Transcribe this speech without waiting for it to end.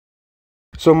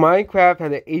So Minecraft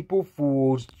had an April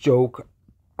Fool's joke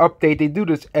update. They do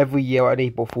this every year on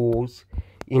April Fool's.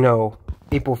 April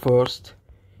 1st.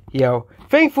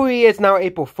 Thankfully it's now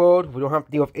April 3rd. We don't have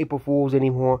to deal with April Fools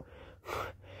anymore.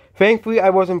 Thankfully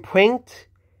I wasn't pranked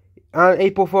on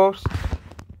April 1st.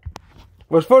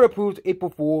 Which further proves April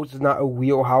Fool's is not a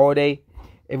real holiday.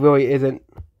 It really isn't.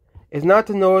 It's not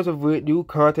the notice of new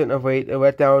content of the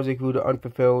letdowns included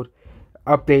unfulfilled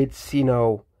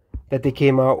updates, that they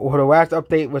came out, or the last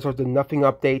update, which was the nothing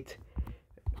update.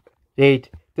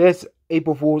 This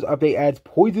April Fool's update adds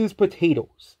poisonous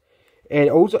potatoes. And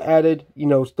also added,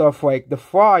 stuff like the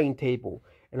frying table,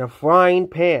 and a frying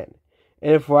pan,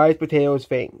 and it fries potatoes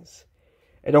things.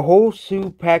 And a whole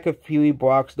soup pack of fury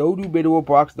blocks, no new mineral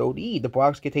blocks, no need. The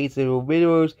blocks contain several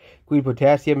minerals, including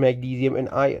potassium, magnesium, and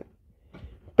iron.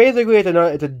 Basically, it's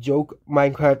a joke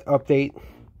Minecraft update.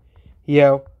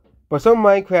 But some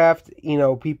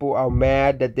Minecraft, people are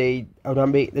mad that they are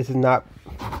not this is not,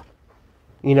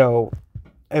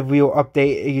 a real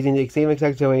update using the same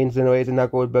exact terrains and ways and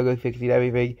not going buggy fixing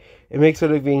everything. It makes sure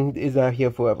the thing is not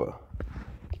here forever.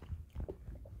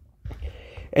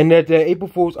 And that the April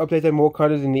Fool's updates have more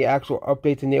content than the actual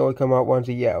updates, and they only come out once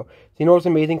a year. So it's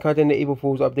amazing content in the April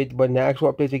Fool's update, but in the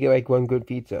actual updates, you get like one good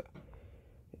feature.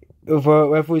 For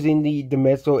referencing the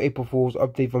Metro April Fool's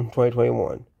update from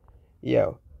 2021.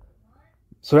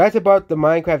 So that's about the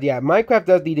Minecraft. Minecraft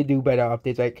does need to do better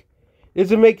updates. Like,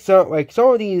 this would make some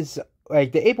of these,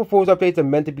 like, the April Fool's updates are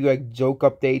meant to be like joke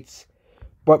updates.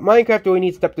 But Minecraft really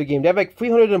needs to step the game. They have like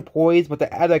 300 employees, but they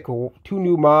add like 2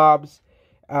 new mobs,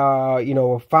 5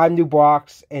 new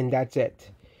blocks, and that's it.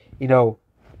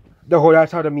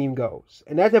 That's how the meme goes.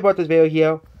 And that's about this video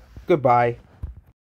here. Goodbye.